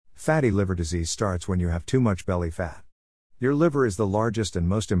Fatty liver disease starts when you have too much belly fat. Your liver is the largest and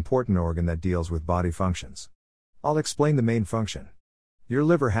most important organ that deals with body functions. I'll explain the main function. Your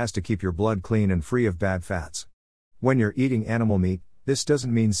liver has to keep your blood clean and free of bad fats. When you're eating animal meat, this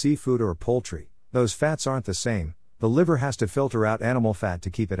doesn't mean seafood or poultry, those fats aren't the same. The liver has to filter out animal fat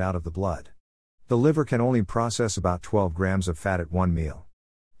to keep it out of the blood. The liver can only process about 12 grams of fat at one meal.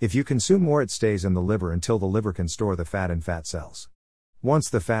 If you consume more, it stays in the liver until the liver can store the fat in fat cells.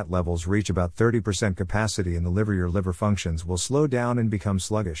 Once the fat levels reach about 30% capacity in the liver, your liver functions will slow down and become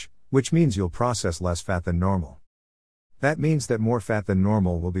sluggish, which means you'll process less fat than normal. That means that more fat than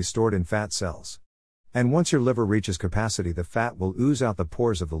normal will be stored in fat cells. And once your liver reaches capacity, the fat will ooze out the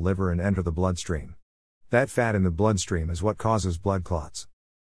pores of the liver and enter the bloodstream. That fat in the bloodstream is what causes blood clots.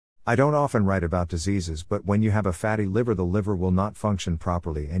 I don't often write about diseases, but when you have a fatty liver, the liver will not function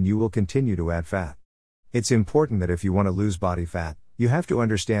properly and you will continue to add fat. It's important that if you want to lose body fat, you have to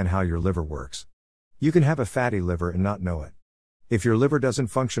understand how your liver works. You can have a fatty liver and not know it. If your liver doesn't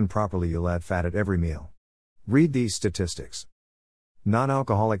function properly, you'll add fat at every meal. Read these statistics.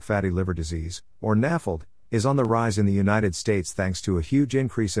 Non-alcoholic fatty liver disease, or NAFLD, is on the rise in the United States thanks to a huge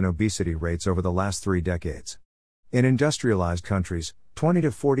increase in obesity rates over the last 3 decades. In industrialized countries, 20 to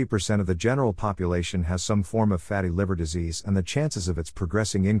 40% of the general population has some form of fatty liver disease, and the chances of its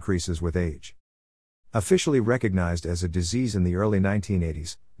progressing increases with age. Officially recognized as a disease in the early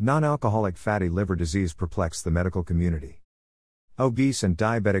 1980s, non-alcoholic fatty liver disease perplexed the medical community. Obese and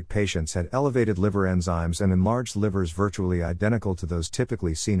diabetic patients had elevated liver enzymes and enlarged livers virtually identical to those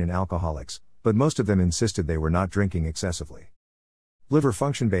typically seen in alcoholics, but most of them insisted they were not drinking excessively. Liver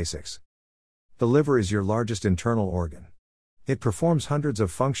function basics. The liver is your largest internal organ. It performs hundreds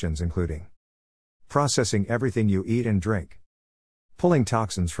of functions, including processing everything you eat and drink, pulling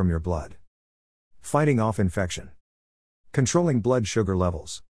toxins from your blood, fighting off infection, controlling blood sugar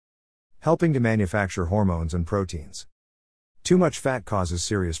levels, helping to manufacture hormones and proteins. Too much fat causes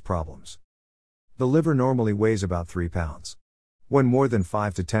serious problems. The liver normally weighs about 3 pounds. When more than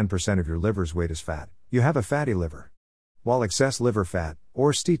 5 to 10% of your liver's weight is fat, you have a fatty liver. While excess liver fat,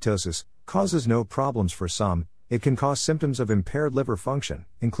 or steatosis, causes no problems for some, it can cause symptoms of impaired liver function,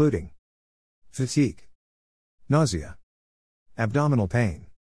 including fatigue, nausea, abdominal pain,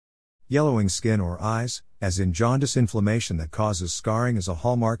 yellowing skin or eyes, as in jaundice. Inflammation that causes scarring is a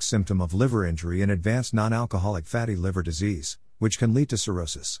hallmark symptom of liver injury in advanced non-alcoholic fatty liver disease, which can lead to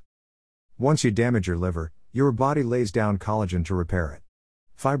cirrhosis. Once you damage your liver, your body lays down collagen to repair it.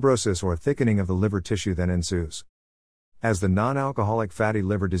 Fibrosis or thickening of the liver tissue then ensues. As the non-alcoholic fatty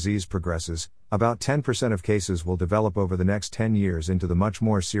liver disease progresses, about 10% of cases will develop over the next 10 years into the much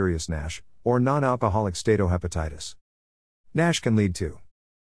more serious NASH, or non-alcoholic steatohepatitis. NASH can lead to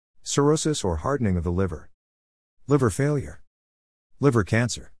cirrhosis or hardening of the liver, liver failure, liver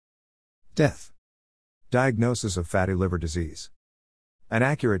cancer, death. Diagnosis of fatty liver disease. An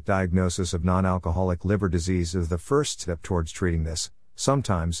accurate diagnosis of non-alcoholic liver disease is the first step towards treating this,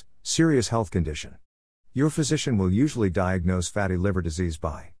 sometimes, serious health condition. Your physician will usually diagnose fatty liver disease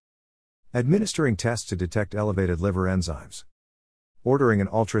by administering tests to detect elevated liver enzymes, ordering an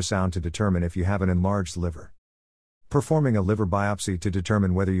ultrasound to determine if you have an enlarged liver, performing a liver biopsy to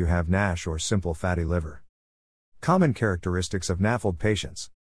determine whether you have NASH or simple fatty liver. Common characteristics of NAFLD patients.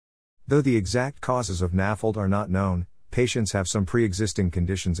 Though the exact causes of NAFLD are not known, patients have some pre-existing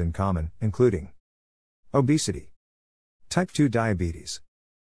conditions in common, including obesity, type 2 diabetes,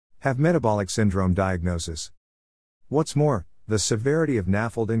 have metabolic syndrome diagnosis. What's more, the severity of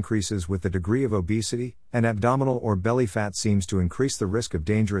NAFLD increases with the degree of obesity, and abdominal or belly fat seems to increase the risk of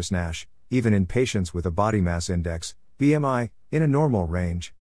dangerous NASH, even in patients with a body mass index, BMI, in a normal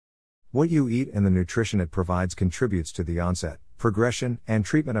range. What you eat and the nutrition it provides contributes to the onset, progression, and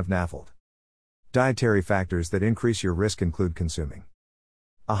treatment of NAFLD. Dietary factors that increase your risk include consuming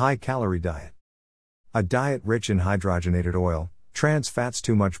a high-calorie diet, a diet rich in hydrogenated oil, trans fats,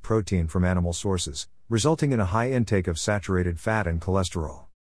 too much protein from animal sources, resulting in a high intake of saturated fat and cholesterol.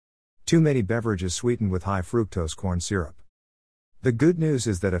 Too many beverages sweetened with high fructose corn syrup. The good news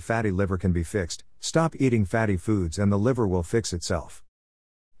is that a fatty liver can be fixed. Stop eating fatty foods and the liver will fix itself.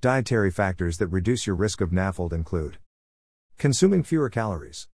 Dietary factors that reduce your risk of NAFLD include consuming fewer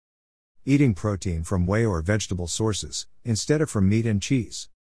calories, eating protein from whey or vegetable sources, instead of from meat and cheese,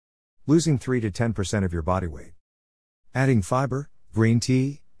 losing 3 to 10% of your body weight, adding fiber, green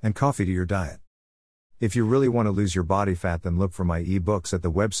tea, and coffee to your diet. If you really want to lose your body fat, then look for my e-books at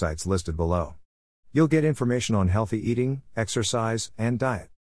the websites listed below. You'll get information on healthy eating, exercise, and diet.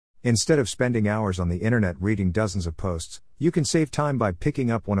 Instead of spending hours on the internet reading dozens of posts, you can save time by picking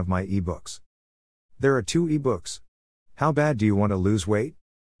up one of my e-books. There are 2 e-books. How bad do you want to lose weight?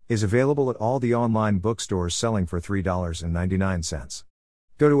 Is available at all the online bookstores selling for $3.99.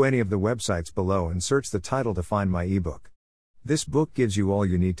 Go to any of the websites below and search the title to find my ebook. This book gives you all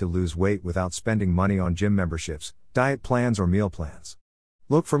you need to lose weight without spending money on gym memberships, diet plans, or meal plans.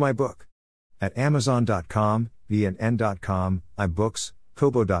 Look for my book at Amazon.com, BNN.com, iBooks,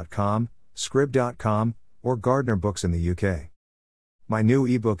 Kobo.com, Scrib.com, or Gardner Books in the UK. My new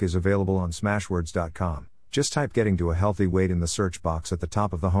ebook is available on Smashwords.com. Just type "getting to a healthy weight" in the search box at the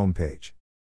top of the homepage.